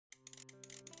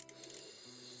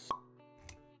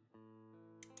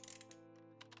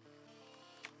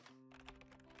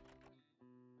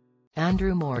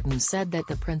Andrew Morton said that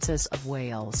the Princess of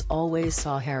Wales always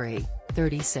saw Harry,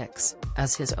 36,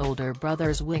 as his older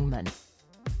brother's wingman.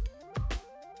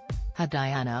 Had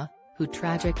Diana, who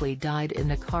tragically died in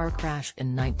a car crash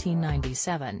in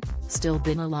 1997, still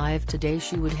been alive today,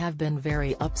 she would have been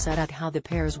very upset at how the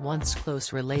pair's once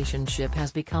close relationship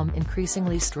has become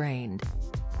increasingly strained.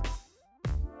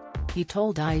 He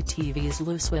told ITV's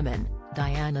Loose Women,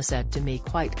 "Diana said to me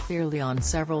quite clearly on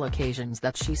several occasions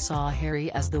that she saw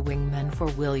Harry as the wingman for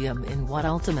William in what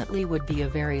ultimately would be a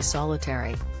very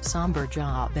solitary, somber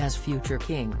job as future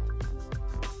king.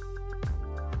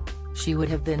 She would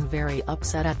have been very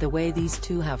upset at the way these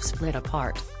two have split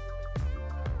apart."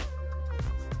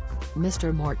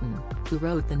 Mr. Morton, who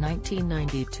wrote the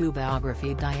 1992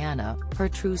 biography Diana, Her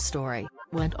True Story,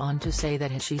 went on to say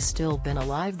that had she still been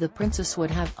alive, the princess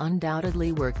would have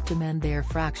undoubtedly worked to mend their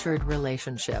fractured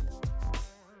relationship.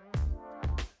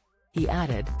 He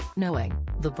added, knowing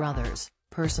the brothers'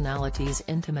 personalities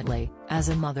intimately, as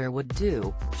a mother would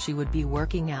do, she would be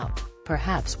working out,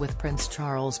 perhaps with Prince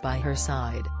Charles by her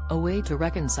side, a way to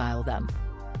reconcile them.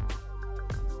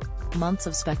 Months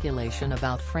of speculation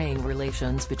about fraying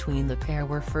relations between the pair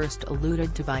were first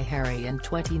alluded to by Harry in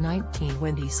 2019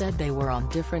 when he said they were on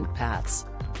different paths.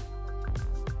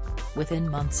 Within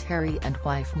months, Harry and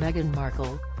wife Meghan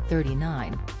Markle,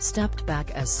 39, stepped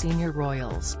back as senior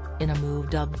royals, in a move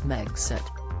dubbed Megxit.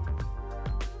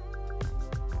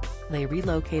 They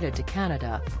relocated to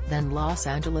Canada, then Los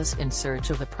Angeles in search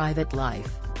of a private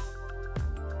life.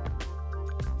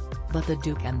 But the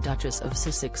Duke and Duchess of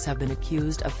Sussex have been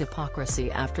accused of hypocrisy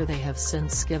after they have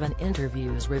since given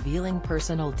interviews revealing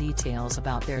personal details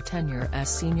about their tenure as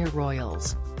senior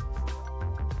royals.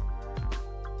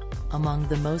 Among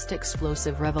the most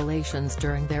explosive revelations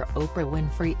during their Oprah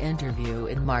Winfrey interview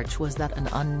in March was that an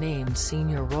unnamed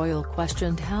senior royal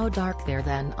questioned how dark their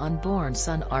then unborn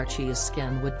son Archie's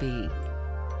skin would be.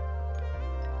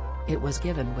 It was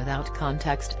given without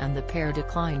context and the pair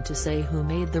declined to say who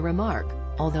made the remark,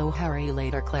 although Harry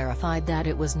later clarified that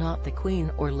it was not the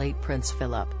Queen or late Prince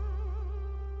Philip.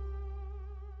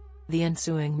 The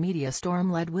ensuing media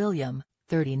storm led William,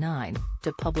 39,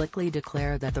 to publicly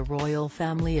declare that the royal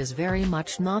family is very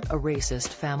much not a racist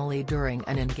family during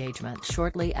an engagement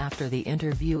shortly after the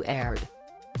interview aired.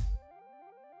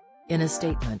 In a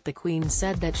statement, the Queen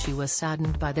said that she was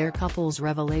saddened by their couple's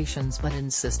revelations but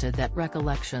insisted that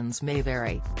recollections may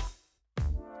vary.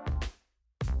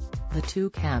 The two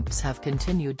camps have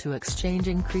continued to exchange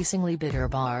increasingly bitter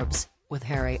barbs, with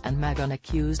Harry and Meghan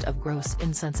accused of gross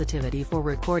insensitivity for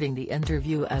recording the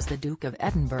interview as the Duke of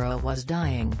Edinburgh was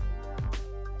dying.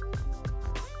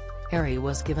 Harry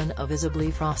was given a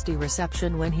visibly frosty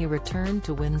reception when he returned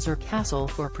to Windsor Castle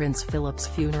for Prince Philip's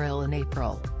funeral in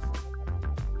April.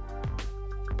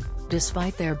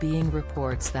 Despite there being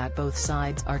reports that both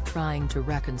sides are trying to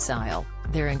reconcile,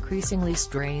 their increasingly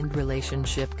strained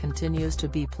relationship continues to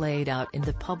be played out in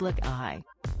the public eye.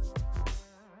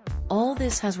 All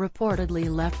this has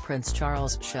reportedly left Prince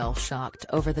Charles shell-shocked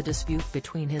over the dispute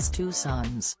between his two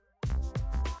sons.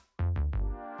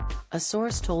 A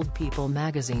source told People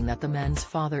magazine that the men's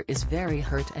father is very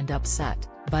hurt and upset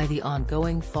by the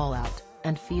ongoing fallout,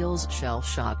 and feels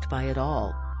shell-shocked by it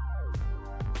all.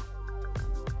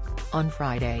 On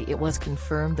Friday it was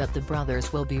confirmed that the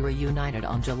brothers will be reunited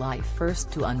on July 1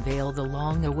 to unveil the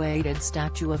long-awaited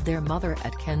statue of their mother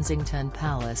at Kensington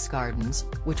Palace Gardens,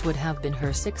 which would have been her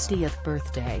 60th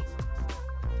birthday.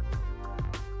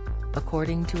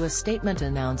 According to a statement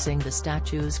announcing the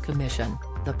statue's commission,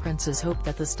 the princes hope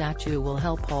that the statue will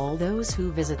help all those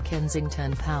who visit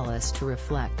Kensington Palace to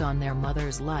reflect on their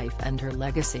mother's life and her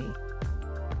legacy.